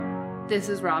This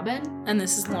is Robin. And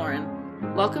this is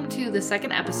Lauren. Welcome to the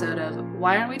second episode of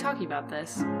Why Aren't We Talking About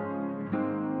This?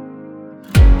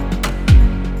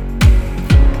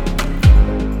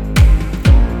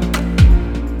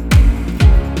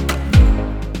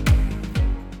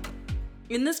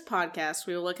 In this podcast,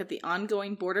 we will look at the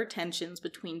ongoing border tensions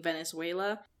between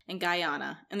Venezuela and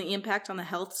Guyana and the impact on the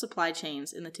health supply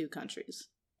chains in the two countries.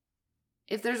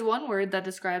 If there's one word that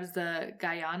describes the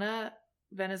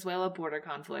Guyana-Venezuela border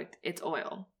conflict, it's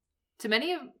oil. To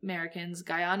many Americans,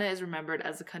 Guyana is remembered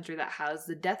as the country that housed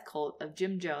the death cult of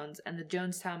Jim Jones and the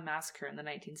Jonestown Massacre in the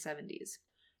 1970s.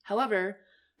 However,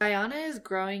 Guyana is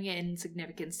growing in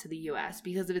significance to the U.S.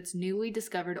 because of its newly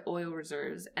discovered oil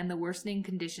reserves and the worsening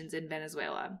conditions in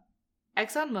Venezuela.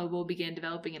 ExxonMobil began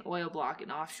developing an oil block in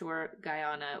offshore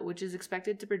Guyana, which is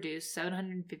expected to produce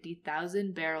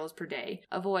 750,000 barrels per day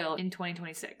of oil in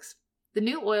 2026. The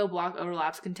new oil block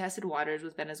overlaps contested waters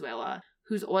with Venezuela,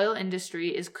 whose oil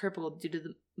industry is crippled due to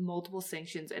the multiple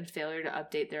sanctions and failure to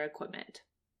update their equipment.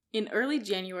 In early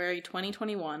January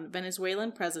 2021,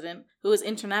 Venezuelan president, who was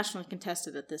internationally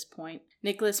contested at this point,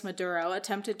 Nicolas Maduro,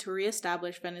 attempted to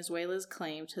re-establish Venezuela's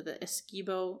claim to the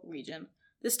Essequibo region.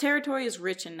 This territory is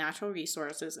rich in natural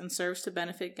resources and serves to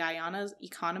benefit Guyana's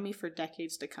economy for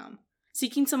decades to come.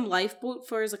 Seeking some lifeboat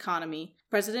for his economy,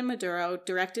 President Maduro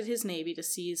directed his navy to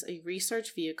seize a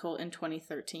research vehicle in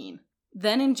 2013.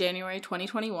 Then in January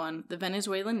 2021, the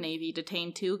Venezuelan Navy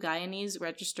detained two Guyanese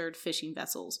registered fishing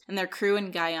vessels and their crew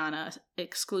in Guyana's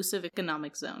exclusive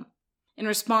economic zone. In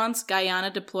response,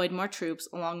 Guyana deployed more troops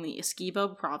along the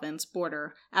Essequibo province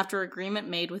border after agreement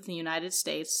made with the United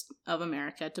States of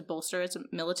America to bolster its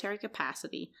military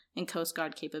capacity and Coast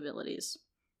Guard capabilities.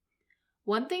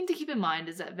 One thing to keep in mind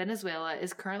is that Venezuela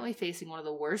is currently facing one of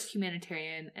the worst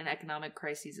humanitarian and economic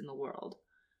crises in the world.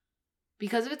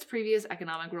 Because of its previous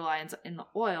economic reliance in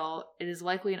oil, it is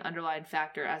likely an underlying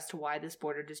factor as to why this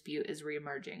border dispute is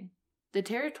reemerging. The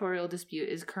territorial dispute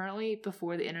is currently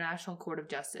before the International Court of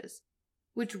Justice,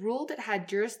 which ruled it had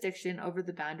jurisdiction over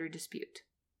the boundary dispute.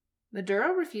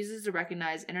 Maduro refuses to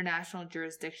recognize international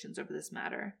jurisdictions over this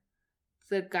matter.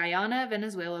 The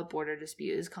Guyana-Venezuela border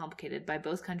dispute is complicated by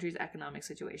both countries' economic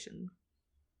situation.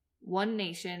 One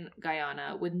nation,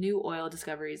 Guyana, with new oil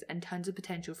discoveries and tons of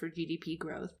potential for GDP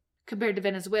growth, compared to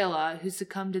Venezuela, who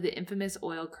succumbed to the infamous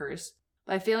oil curse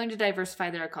by failing to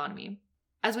diversify their economy.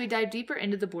 As we dive deeper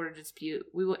into the border dispute,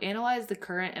 we will analyze the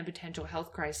current and potential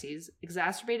health crises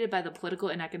exacerbated by the political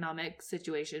and economic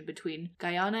situation between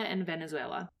Guyana and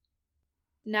Venezuela.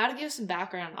 Now to give some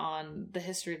background on the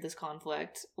history of this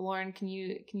conflict, Lauren, can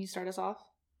you start us off?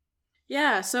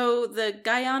 Yeah, so the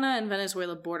Guyana and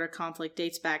Venezuela border conflict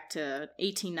dates back to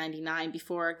 1899,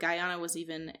 before Guyana was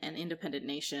even an independent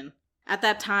nation. At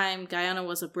that time, Guyana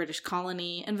was a British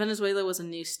colony, and Venezuela was a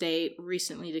new state,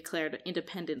 recently declared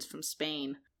independence from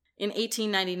Spain. In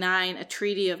 1899, a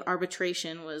treaty of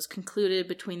arbitration was concluded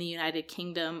between the United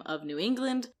Kingdom of New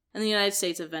England and the United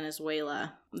States of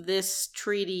Venezuela. This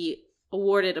treaty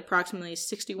awarded approximately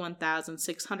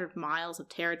 61,600 miles of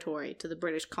territory to the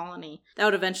British colony that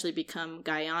would eventually become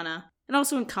Guyana, and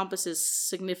also encompasses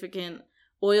significant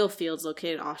oil fields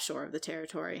located offshore of the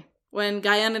territory. When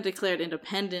Guyana declared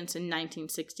independence in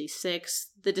 1966,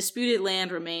 the disputed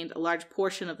land remained a large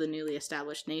portion of the newly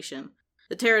established nation.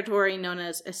 The territory, known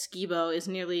as Essequibo, is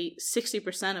nearly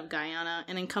 60% of Guyana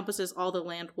and encompasses all the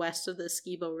land west of the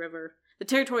Essequibo River. The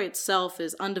territory itself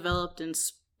is undeveloped and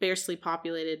sparsely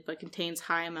populated, but contains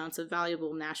high amounts of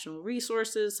valuable national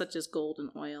resources such as gold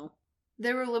and oil.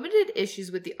 There were limited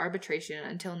issues with the arbitration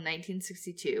until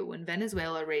 1962, when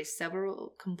Venezuela raised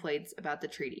several complaints about the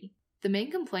treaty. The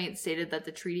main complaint stated that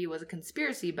the treaty was a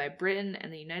conspiracy by Britain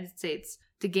and the United States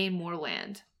to gain more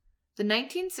land. The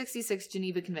 1966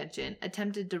 Geneva Convention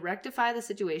attempted to rectify the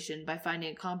situation by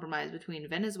finding a compromise between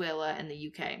Venezuela and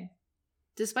the UK.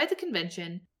 Despite the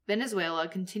convention, Venezuela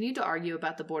continued to argue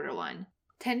about the borderline.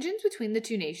 Tensions between the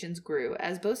two nations grew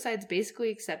as both sides basically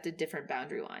accepted different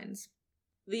boundary lines.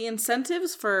 The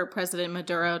incentives for President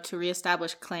Maduro to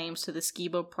reestablish claims to the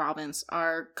Essequibo province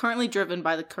are currently driven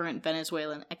by the current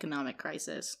Venezuelan economic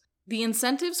crisis. The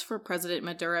incentives for President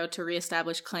Maduro to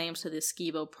reestablish claims to the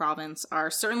Essequibo province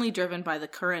are certainly driven by the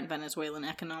current Venezuelan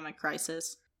economic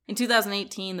crisis. In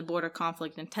 2018, the border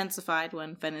conflict intensified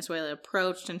when Venezuela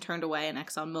approached and turned away an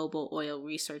ExxonMobil oil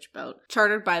research boat,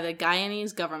 chartered by the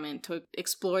Guyanese government to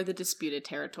explore the disputed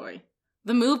territory.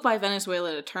 The move by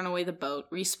Venezuela to turn away the boat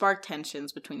re-sparked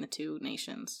tensions between the two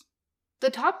nations. The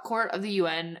top court of the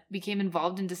UN became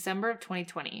involved in December of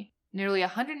 2020, nearly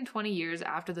 120 years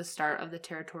after the start of the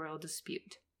territorial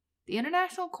dispute. The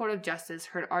International Court of Justice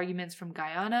heard arguments from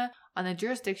Guyana on the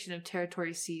jurisdiction of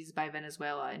territory seized by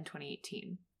Venezuela in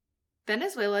 2018.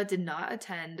 Venezuela did not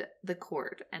attend the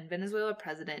court, and Venezuela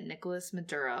President Nicolas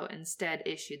Maduro instead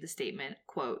issued the statement,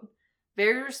 quote,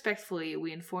 "Very respectfully,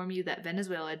 we inform you that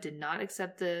Venezuela did not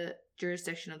accept the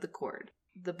jurisdiction of the court.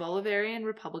 The Bolivarian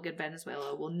Republic of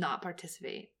Venezuela will not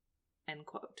participate," end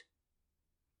quote.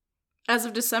 As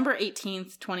of December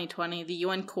 18th, 2020, the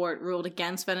UN court ruled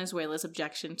against Venezuela's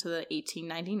objection to the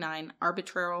 1899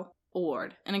 arbitral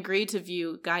award and agreed to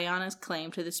view Guyana's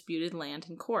claim to disputed land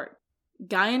in court.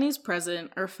 Guyanese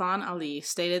President Irfan Ali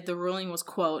stated the ruling was,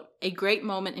 quote, "a great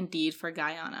moment indeed for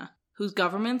Guyana, whose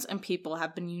governments and people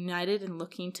have been united in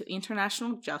looking to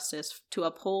international justice to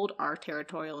uphold our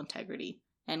territorial integrity,"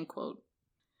 end quote.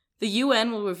 The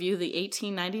UN will review the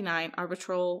 1899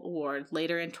 arbitral award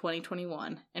later in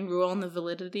 2021 and rule on the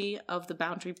validity of the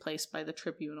boundary placed by the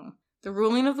tribunal. The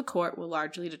ruling of the court will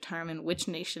largely determine which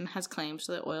nation has claims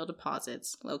to the oil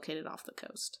deposits located off the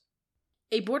coast.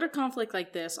 A border conflict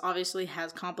like this obviously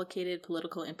has complicated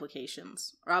political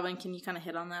implications. Robin, can you kind of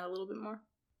hit on that a little bit more?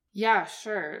 Yeah,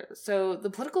 sure. So the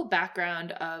political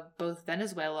background of both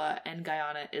Venezuela and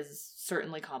Guyana is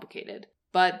certainly complicated.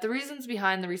 But the reasons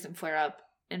behind the recent flare-up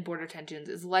in border tensions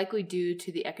is likely due to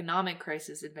the economic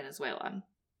crisis in Venezuela.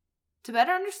 To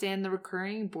better understand the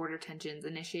recurring border tensions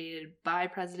initiated by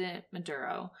President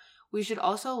Maduro, we should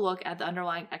also look at the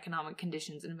underlying economic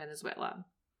conditions in Venezuela.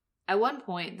 At one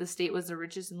point, the state was the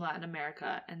richest in Latin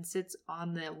America and sits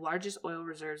on the largest oil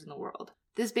reserves in the world.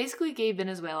 This basically gave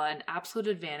Venezuela an absolute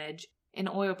advantage in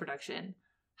oil production.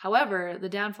 However, the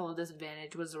downfall of this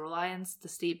advantage was the reliance the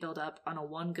state built up on a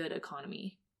one-good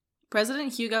economy.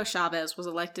 President Hugo Chavez was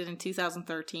elected in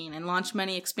 2013 and launched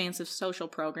many expansive social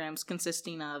programs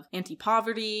consisting of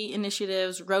anti-poverty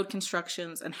initiatives, road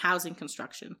constructions, and housing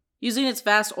construction. Using its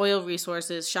vast oil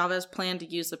resources, Chavez planned to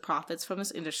use the profits from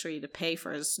this industry to pay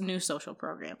for his new social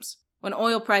programs. When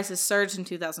oil prices surged in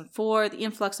 2004, the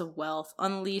influx of wealth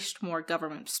unleashed more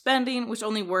government spending, which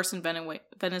only worsened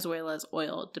Venezuela's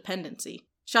oil dependency.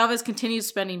 Chavez continued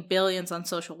spending billions on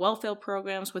social welfare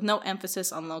programs with no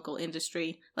emphasis on local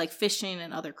industry like fishing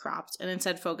and other crops, and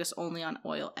instead focused only on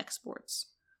oil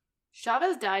exports.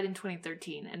 Chavez died in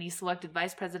 2013, and he selected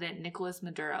Vice President Nicolas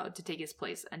Maduro to take his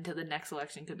place until the next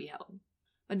election could be held.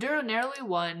 Maduro narrowly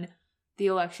won the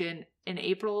election in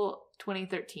April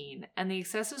 2013, and the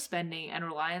excessive spending and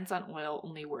reliance on oil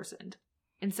only worsened.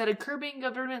 Instead of curbing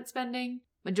government spending,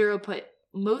 Maduro put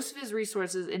most of his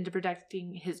resources into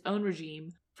protecting his own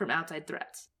regime from outside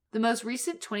threats. The most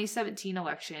recent 2017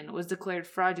 election was declared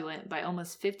fraudulent by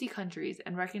almost 50 countries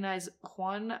and recognized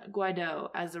Juan Guaido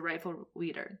as the rightful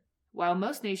leader, while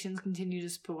most nations continue to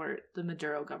support the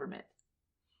Maduro government.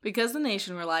 Because the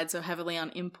nation relied so heavily on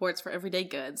imports for everyday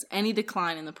goods, any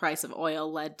decline in the price of oil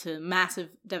led to massive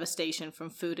devastation from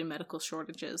food and medical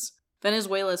shortages.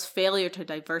 Venezuela's failure to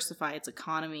diversify its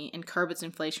economy and curb its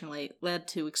inflation rate led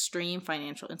to extreme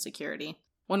financial insecurity.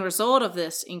 One result of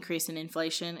this increase in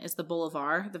inflation is the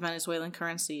bolivar. The Venezuelan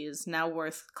currency is now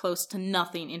worth close to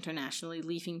nothing internationally,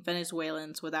 leaving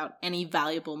Venezuelans without any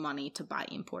valuable money to buy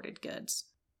imported goods.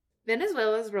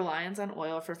 Venezuela's reliance on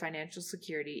oil for financial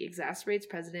security exacerbates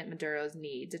President Maduro's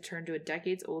need to turn to a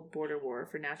decades-old border war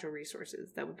for natural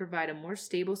resources that would provide a more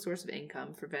stable source of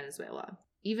income for Venezuela,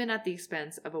 even at the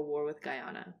expense of a war with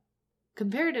Guyana.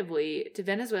 Comparatively to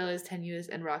Venezuela's tenuous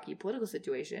and rocky political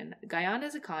situation,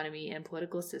 Guyana's economy and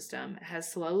political system has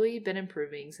slowly been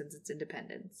improving since its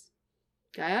independence.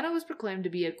 Guyana was proclaimed to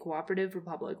be a cooperative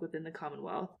republic within the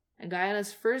Commonwealth, and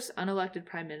Guyana's first unelected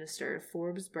Prime Minister,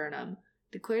 Forbes Burnham,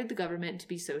 declared the government to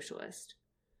be socialist.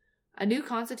 A new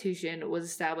constitution was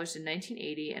established in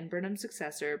 1980, and Burnham's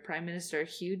successor, Prime Minister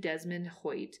Hugh Desmond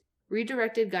Hoyt,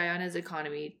 redirected Guyana's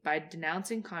economy by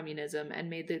denouncing communism and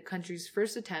made the country's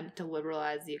first attempt to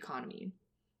liberalize the economy.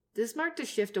 This marked a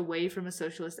shift away from a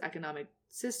socialist economic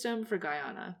system for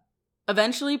Guyana.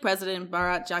 Eventually, President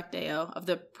Bharat Jagdeo of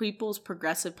the People's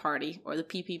Progressive Party, or the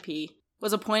PPP,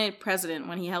 was appointed president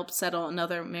when he helped settle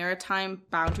another maritime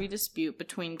boundary dispute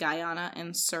between Guyana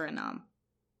and Suriname.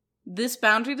 This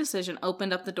boundary decision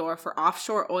opened up the door for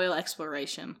offshore oil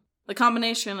exploration. The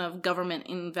combination of government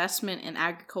investment in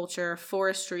agriculture,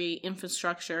 forestry,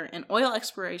 infrastructure, and oil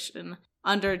exploration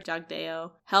under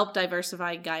Jagdeo helped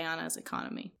diversify Guyana's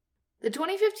economy. The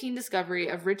 2015 discovery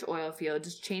of rich oil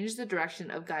fields changed the direction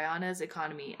of Guyana's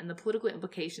economy and the political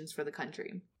implications for the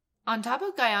country. On top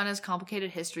of Guyana's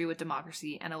complicated history with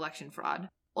democracy and election fraud,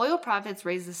 oil profits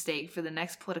raised the stake for the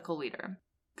next political leader.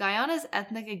 Guyana's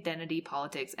ethnic identity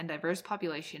politics and diverse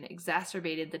population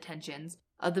exacerbated the tensions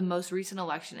of the most recent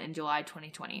election in July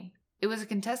 2020. It was a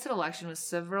contested election with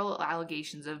several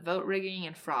allegations of vote rigging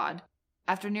and fraud.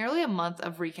 After nearly a month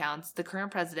of recounts, the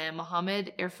current president,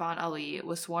 Mohamed Irfan Ali,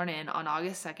 was sworn in on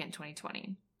August 2,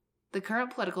 2020. The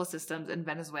current political systems in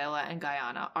Venezuela and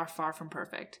Guyana are far from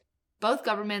perfect. Both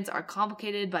governments are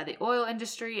complicated by the oil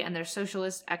industry and their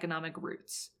socialist economic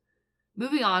roots.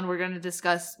 Moving on, we're going to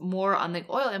discuss more on the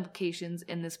oil implications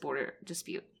in this border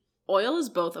dispute. Oil is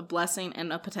both a blessing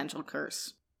and a potential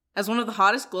curse. As one of the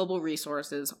hottest global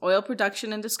resources, oil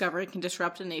production and discovery can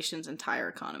disrupt a nation's entire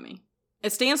economy.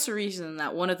 It stands to reason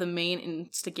that one of the main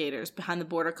instigators behind the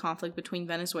border conflict between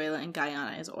Venezuela and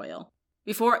Guyana is oil.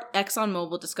 Before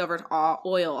ExxonMobil discovered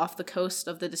oil off the coast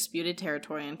of the disputed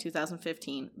territory in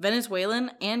 2015,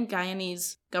 Venezuelan and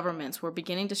Guyanese governments were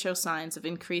beginning to show signs of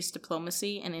increased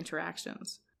diplomacy and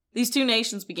interactions. These two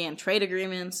nations began trade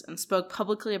agreements and spoke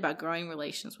publicly about growing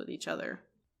relations with each other.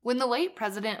 When the late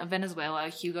president of Venezuela,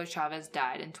 Hugo Chavez,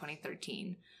 died in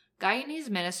 2013,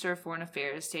 Guyanese Minister of Foreign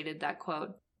Affairs stated that,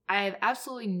 quote, "I have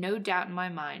absolutely no doubt in my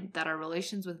mind that our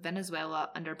relations with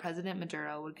Venezuela under President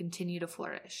Maduro would continue to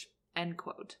flourish." End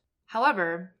quote.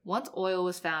 However, once oil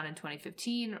was found in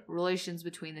 2015, relations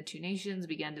between the two nations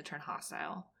began to turn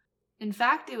hostile. In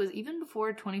fact, it was even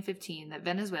before 2015 that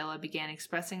Venezuela began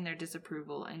expressing their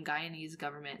disapproval and Guyanese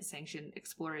government-sanctioned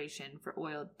exploration for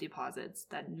oil deposits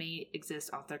that may exist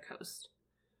off their coast.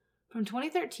 From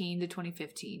 2013 to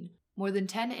 2015, more than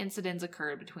 10 incidents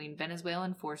occurred between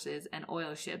Venezuelan forces and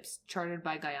oil ships chartered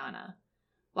by Guyana.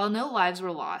 While no lives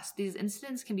were lost, these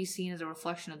incidents can be seen as a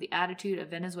reflection of the attitude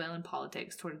of Venezuelan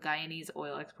politics toward Guyanese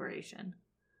oil exploration.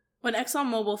 When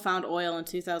ExxonMobil found oil in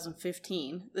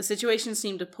 2015, the situation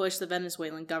seemed to push the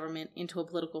Venezuelan government into a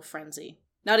political frenzy.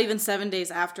 Not even 7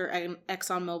 days after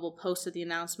ExxonMobil posted the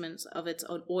announcements of its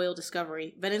oil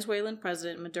discovery, Venezuelan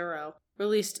President Maduro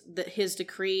released his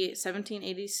Decree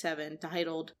 1787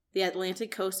 titled The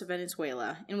Atlantic Coast of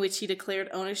Venezuela, in which he declared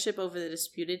ownership over the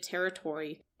disputed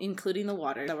territory, including the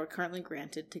waters that were currently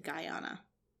granted to Guyana.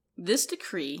 This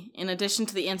decree, in addition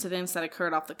to the incidents that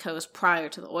occurred off the coast prior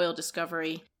to the oil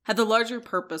discovery, had the larger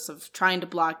purpose of trying to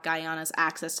block Guyana's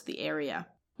access to the area.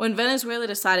 When Venezuela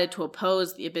decided to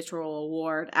oppose the arbitral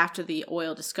award after the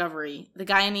oil discovery, the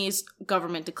Guyanese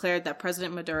government declared that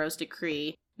President Maduro's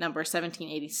decree, number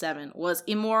 1787, was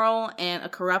immoral and a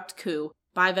corrupt coup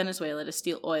by Venezuela to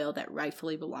steal oil that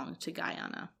rightfully belonged to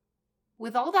Guyana.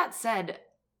 With all that said,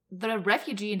 the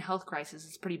refugee and health crisis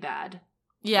is pretty bad.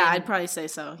 Yeah, I'd probably say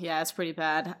so. Yeah, it's pretty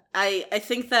bad. I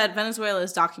think that Venezuela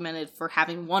is documented for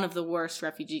having one of the worst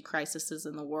refugee crises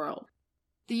in the world.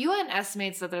 The UN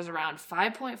estimates that there's around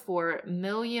 5.4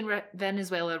 million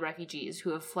Venezuela refugees who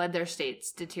have fled their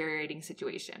state's deteriorating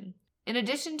situation. In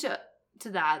addition to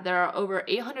that, there are over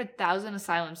 800,000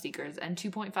 asylum seekers and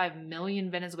 2.5 million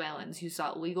Venezuelans who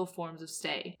sought legal forms of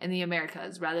stay in the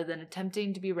Americas rather than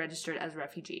attempting to be registered as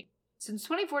refugee. Since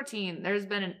 2014, there has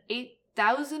been an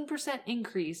 8,000%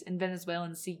 increase in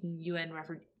Venezuelans seeking UN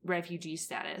refugee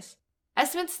status.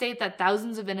 Estimates state that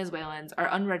thousands of Venezuelans are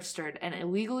unregistered and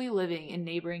illegally living in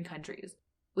neighboring countries.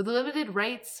 With limited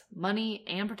rights, money,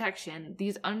 and protection,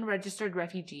 these unregistered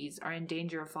refugees are in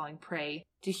danger of falling prey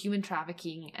to human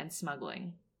trafficking and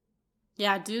smuggling.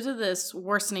 Yeah, due to this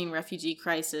worsening refugee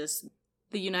crisis,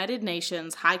 the United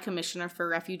Nations High Commissioner for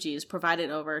Refugees provided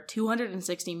over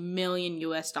 $260 million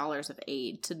of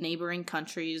aid to neighboring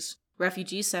countries,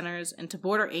 refugee centers, and to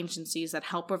border agencies that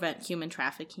help prevent human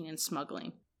trafficking and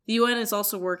smuggling. The UN is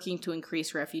also working to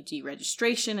increase refugee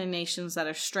registration in nations that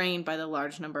are strained by the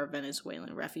large number of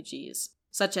Venezuelan refugees,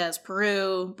 such as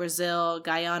Peru, Brazil,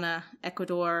 Guyana,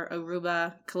 Ecuador,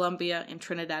 Aruba, Colombia, and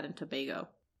Trinidad and Tobago.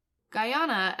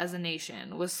 Guyana, as a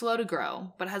nation, was slow to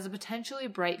grow, but has a potentially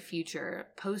bright future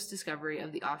post-discovery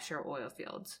of the offshore oil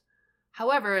fields.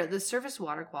 However, the surface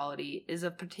water quality is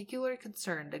of particular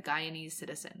concern to Guyanese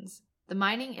citizens. The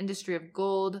mining industry of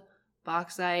gold,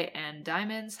 bauxite, and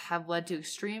diamonds have led to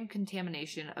extreme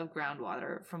contamination of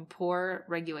groundwater from poor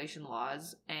regulation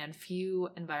laws and few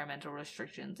environmental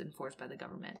restrictions enforced by the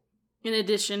government. In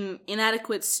addition,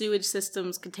 inadequate sewage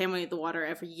systems contaminate the water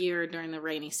every year during the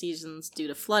rainy seasons due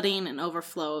to flooding and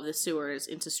overflow of the sewers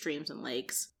into streams and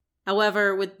lakes.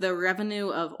 However, with the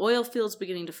revenue of oil fields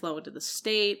beginning to flow into the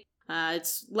state,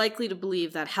 it's likely to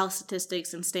believe that health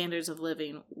statistics and standards of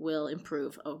living will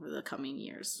improve over the coming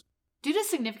years. Due to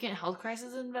significant health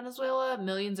crisis in Venezuela,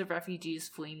 millions of refugees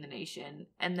fleeing the nation,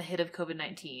 and the hit of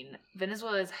COVID-19,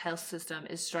 Venezuela's health system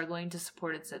is struggling to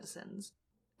support its citizens.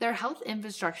 Their health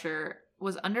infrastructure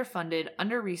was underfunded,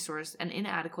 under-resourced, and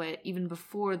inadequate even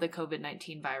before the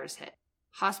COVID-19 virus hit.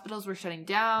 Hospitals were shutting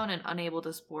down and unable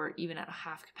to support even at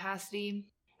half capacity,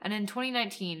 And in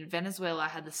 2019, Venezuela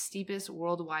had the steepest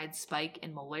worldwide spike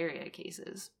in malaria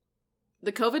cases.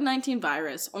 The COVID-19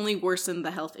 virus only worsened the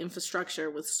health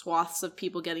infrastructure, with swaths of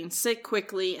people getting sick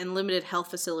quickly and limited health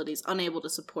facilities unable to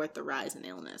support the rise in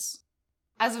illness.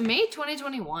 As of May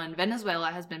 2021,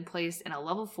 Venezuela has been placed in a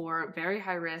level 4 very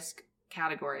high risk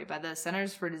category by the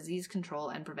Centers for Disease Control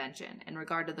and Prevention in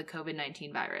regard to the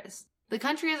COVID-19 virus. The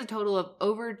country has a total of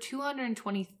over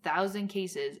 220,000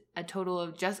 cases, a total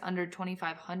of just under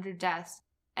 2,500 deaths,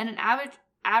 and an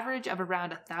average of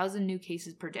around 1,000 new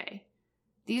cases per day.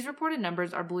 These reported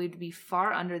numbers are believed to be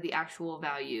far under the actual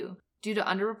value due to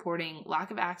underreporting, lack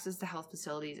of access to health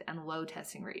facilities, and low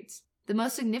testing rates. The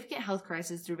most significant health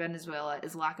crisis through Venezuela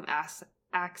is lack of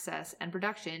access and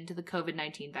production to the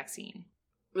COVID-19 vaccine.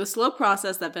 The slow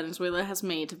process that Venezuela has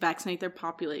made to vaccinate their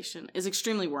population is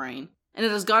extremely worrying, and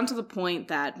it has gone to the point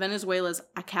that Venezuela's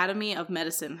Academy of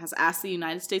Medicine has asked the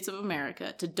United States of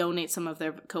America to donate some of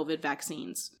their COVID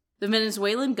vaccines. The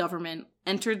Venezuelan government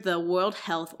entered the World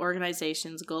Health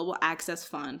Organization's Global Access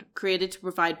Fund, created to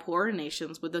provide poorer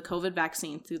nations with the COVID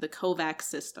vaccine through the COVAX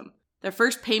system. Their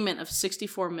first payment of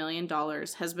 $64 million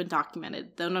has been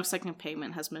documented, though no second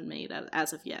payment has been made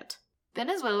as of yet.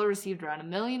 Venezuela received around 1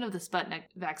 million of the Sputnik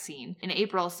vaccine in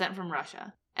April sent from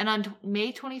Russia, and on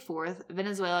May 24th,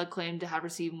 Venezuela claimed to have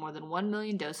received more than 1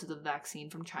 million doses of the vaccine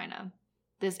from China.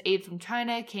 This aid from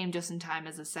China came just in time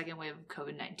as the second wave of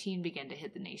COVID-19 began to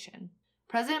hit the nation.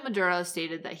 President Maduro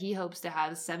stated that he hopes to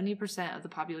have 70% of the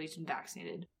population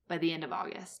vaccinated by the end of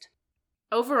August.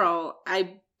 Overall,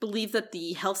 I believe that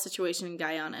the health situation in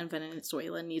Guyana and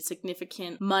Venezuela needs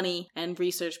significant money and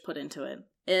research put into it.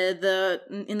 In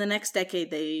the next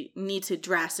decade, they need to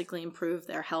drastically improve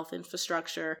their health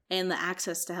infrastructure and the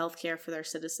access to healthcare for their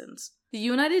citizens. The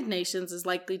United Nations is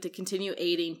likely to continue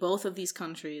aiding both of these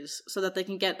countries so that they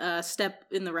can get a step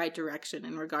in the right direction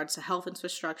in regards to health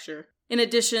infrastructure. In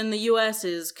addition, the U.S.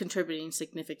 is contributing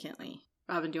significantly.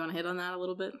 Robin, do you want to hit on that a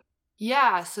little bit?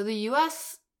 Yeah, so the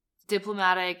U.S.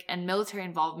 diplomatic and military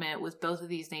involvement with both of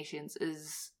these nations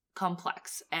is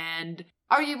complex, and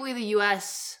arguably the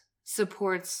U.S.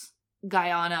 supports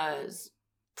Guyana's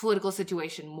political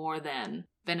situation more than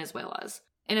Venezuela's.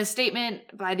 In a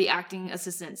statement by the acting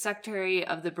assistant secretary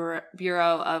of the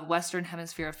Bureau of Western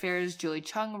Hemisphere Affairs, Julie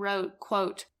Chung wrote,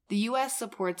 quote, "The U.S.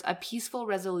 supports a peaceful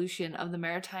resolution of the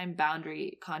maritime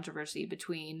boundary controversy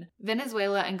between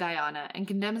Venezuela and Guyana and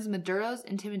condemns Maduro's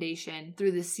intimidation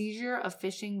through the seizure of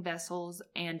fishing vessels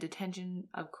and detention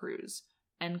of crews."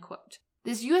 End quote.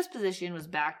 This U.S. position was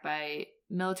backed by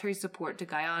military support to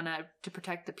Guyana to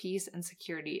protect the peace and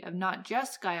security of not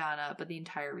just Guyana, but the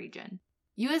entire region.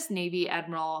 U.S. Navy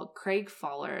Admiral Craig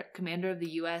Fowler, commander of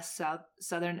the U.S.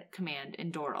 Southern Command in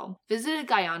Doral, visited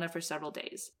Guyana for several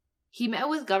days. He met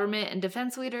with government and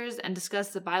defense leaders and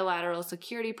discussed the bilateral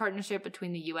security partnership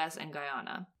between the U.S. and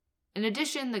Guyana. In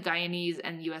addition, the Guyanese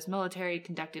and U.S. military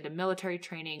conducted a military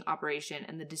training operation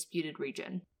in the disputed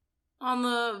region. On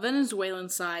the Venezuelan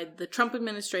side, the Trump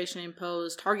administration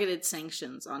imposed targeted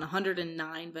sanctions on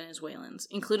 109 Venezuelans,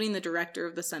 including the director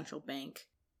of the central bank.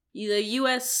 The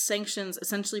U.S. sanctions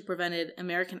essentially prevented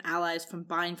American allies from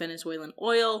buying Venezuelan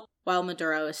oil while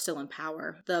Maduro is still in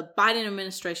power. The Biden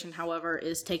administration, however,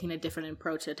 is taking a different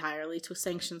approach entirely to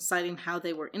sanctions, citing how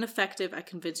they were ineffective at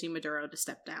convincing Maduro to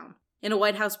step down. In a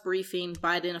White House briefing,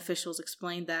 Biden officials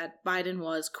explained that Biden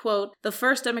was, quote, "the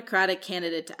first Democratic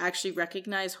candidate to actually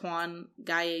recognize Juan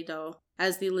Guaido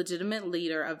as the legitimate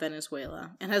leader of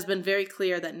Venezuela, and has been very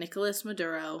clear that Nicolas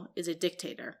Maduro is a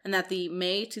dictator, and that the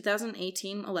May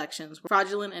 2018 elections were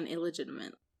fraudulent and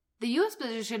illegitimate." The U.S.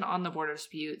 position on the border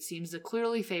dispute seems to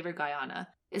clearly favor Guyana,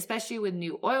 especially with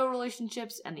new oil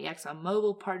relationships and the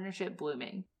ExxonMobil partnership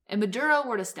blooming. If Maduro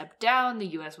were to step down, the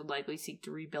U.S. would likely seek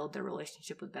to rebuild their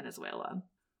relationship with Venezuela.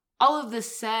 All of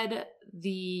this said, the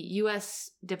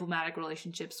U.S. diplomatic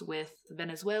relationships with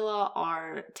Venezuela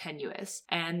are tenuous,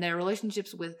 and their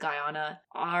relationships with Guyana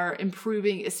are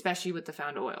improving, especially with the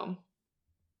found oil.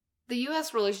 The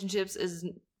U.S. relationships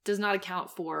does not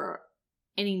account for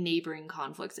any neighboring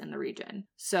conflicts in the region.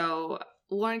 So,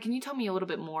 Lauren, can you tell me a little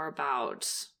bit more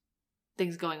about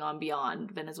things going on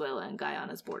beyond Venezuela and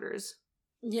Guyana's borders?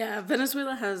 Yeah,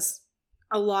 Venezuela has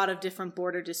a lot of different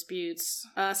border disputes.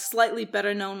 A slightly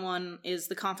better known one is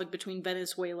the conflict between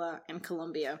Venezuela and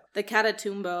Colombia. The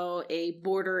Catatumbo, a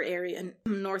border area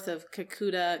north of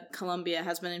Cucuta, Colombia,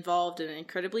 has been involved in an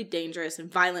incredibly dangerous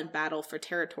and violent battle for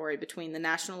territory between the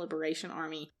National Liberation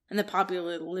Army and the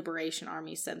Popular Liberation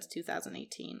Army since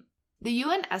 2018. The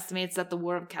UN estimates that the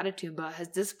War of Catatumbo has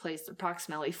displaced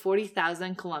approximately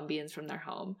 40,000 Colombians from their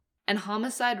home, And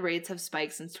homicide rates have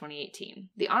spiked since 2018.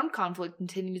 The armed conflict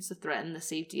continues to threaten the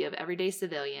safety of everyday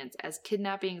civilians as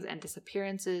kidnappings and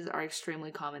disappearances are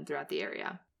extremely common throughout the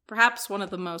area. Perhaps one of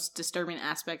the most disturbing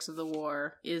aspects of the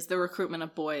war is the recruitment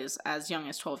of boys as young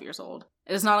as 12 years old.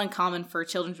 It is not uncommon for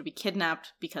children to be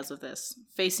kidnapped because of this.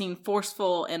 Facing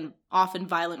forceful and often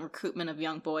violent recruitment of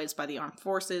young boys by the armed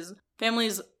forces,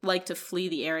 families like to flee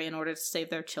the area in order to save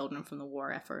their children from the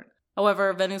war effort.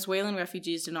 However, Venezuelan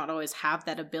refugees do not always have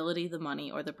that ability, the money,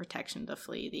 or the protection to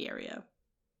flee the area.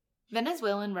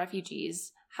 Venezuelan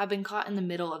refugees have been caught in the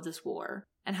middle of this war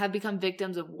and have become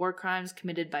victims of war crimes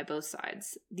committed by both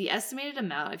sides. The estimated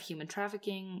amount of human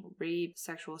trafficking, rape,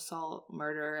 sexual assault,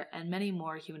 murder, and many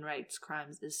more human rights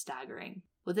crimes is staggering,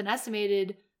 with an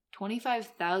estimated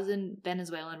 25,000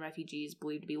 Venezuelan refugees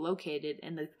believed to be located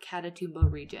in the Catatumbo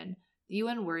region. The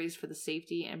UN worries for the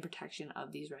safety and protection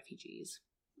of these refugees.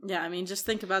 Yeah, I mean, just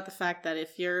think about the fact that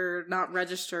if you're not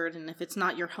registered and if it's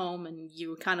not your home and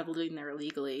you're kind of living there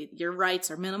illegally, your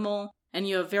rights are minimal and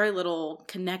you have very little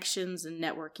connections and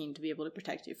networking to be able to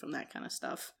protect you from that kind of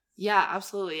stuff. Yeah,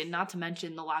 absolutely. And not to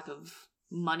mention the lack of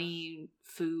money,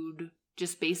 food,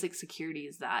 just basic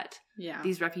securities that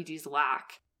these refugees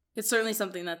lack. It's certainly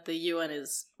something that the UN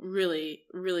is really,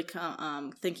 really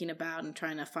thinking about and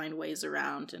trying to find ways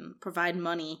around and provide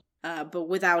money, but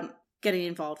without getting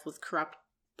involved with corrupt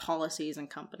policies and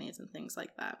companies and things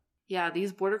like that. Yeah,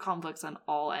 these border conflicts on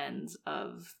all ends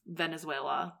of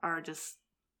Venezuela are just...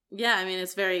 Yeah, I mean,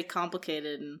 it's very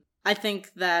complicated. And I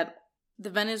think that the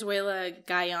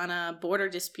Venezuela-Guyana border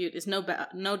dispute is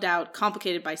no doubt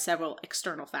complicated by several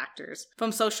external factors.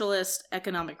 From socialist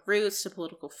economic roots to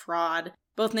political fraud,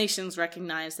 both nations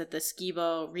recognize that the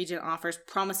Essequibo region offers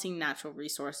promising natural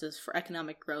resources for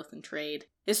economic growth and trade.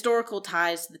 Historical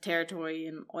ties to the territory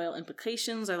and oil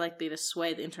implications are likely to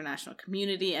sway the international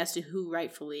community as to who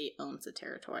rightfully owns the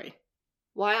territory.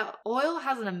 While oil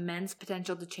has an immense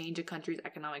potential to change a country's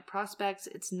economic prospects,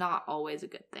 it's not always a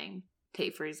good thing.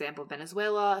 Take, for example,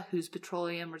 Venezuela, whose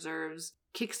petroleum reserves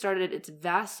kickstarted its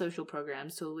vast social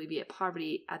programs to alleviate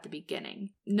poverty at the beginning.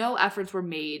 No efforts were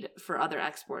made for other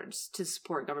exports to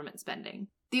support government spending.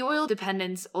 The oil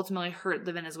dependence ultimately hurt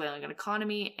the Venezuelan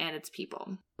economy and its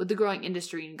people. With the growing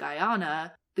industry in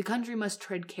Guyana, the country must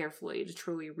tread carefully to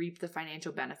truly reap the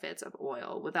financial benefits of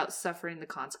oil without suffering the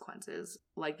consequences,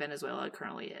 like Venezuela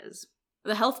currently is.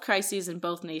 The health crises in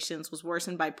both nations was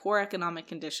worsened by poor economic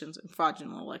conditions and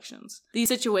fraudulent elections. These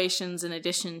situations, in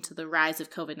addition to the rise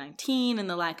of COVID-19 and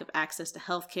the lack of access to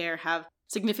healthcare, have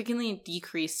significantly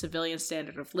decreased civilian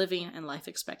standard of living and life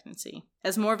expectancy.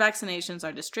 As more vaccinations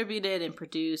are distributed and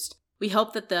produced, we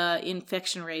hope that the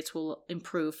infection rates will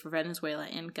improve for Venezuela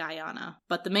and Guyana,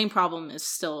 but the main problem is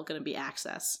still going to be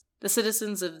access. The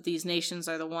citizens of these nations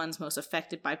are the ones most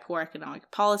affected by poor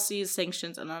economic policies,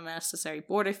 sanctions, and unnecessary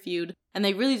border feud, and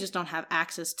they really just don't have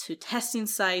access to testing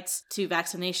sites, to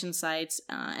vaccination sites,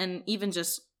 and even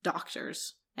just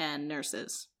doctors and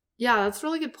nurses. Yeah, that's a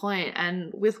really good point.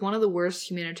 And with one of the worst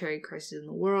humanitarian crises in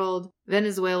the world,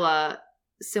 Venezuela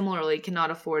similarly cannot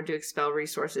afford to expel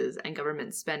resources and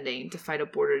government spending to fight a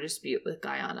border dispute with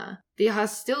Guyana. The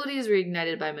hostilities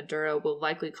reignited by Maduro will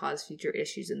likely cause future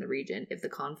issues in the region if the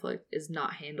conflict is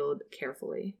not handled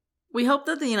carefully. We hope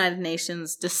that the United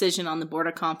Nations' decision on the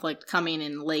border conflict coming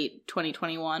in late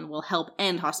 2021 will help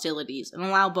end hostilities and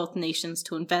allow both nations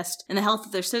to invest in the health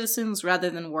of their citizens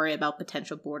rather than worry about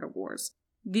potential border wars.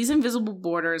 These invisible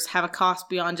borders have a cost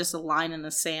beyond just a line in the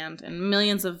sand, and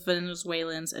millions of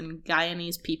Venezuelans and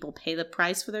Guyanese people pay the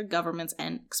price for their governments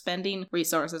and expending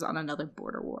resources on another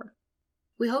border war.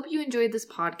 We hope you enjoyed this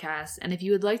podcast, and if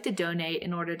you would like to donate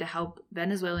in order to help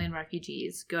Venezuelan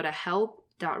refugees, go to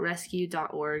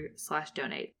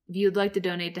help.rescue.org/donate. If you would like to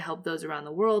donate to help those around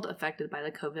the world affected by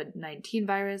the COVID-19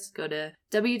 virus, go to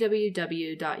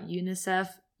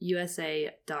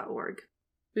www.unicefusa.org.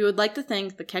 We would like to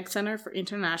thank the Keck Center for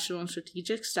International and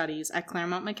Strategic Studies at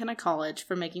Claremont McKenna College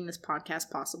for making this podcast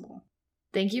possible.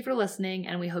 Thank you for listening,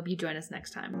 and we hope you join us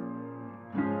next time.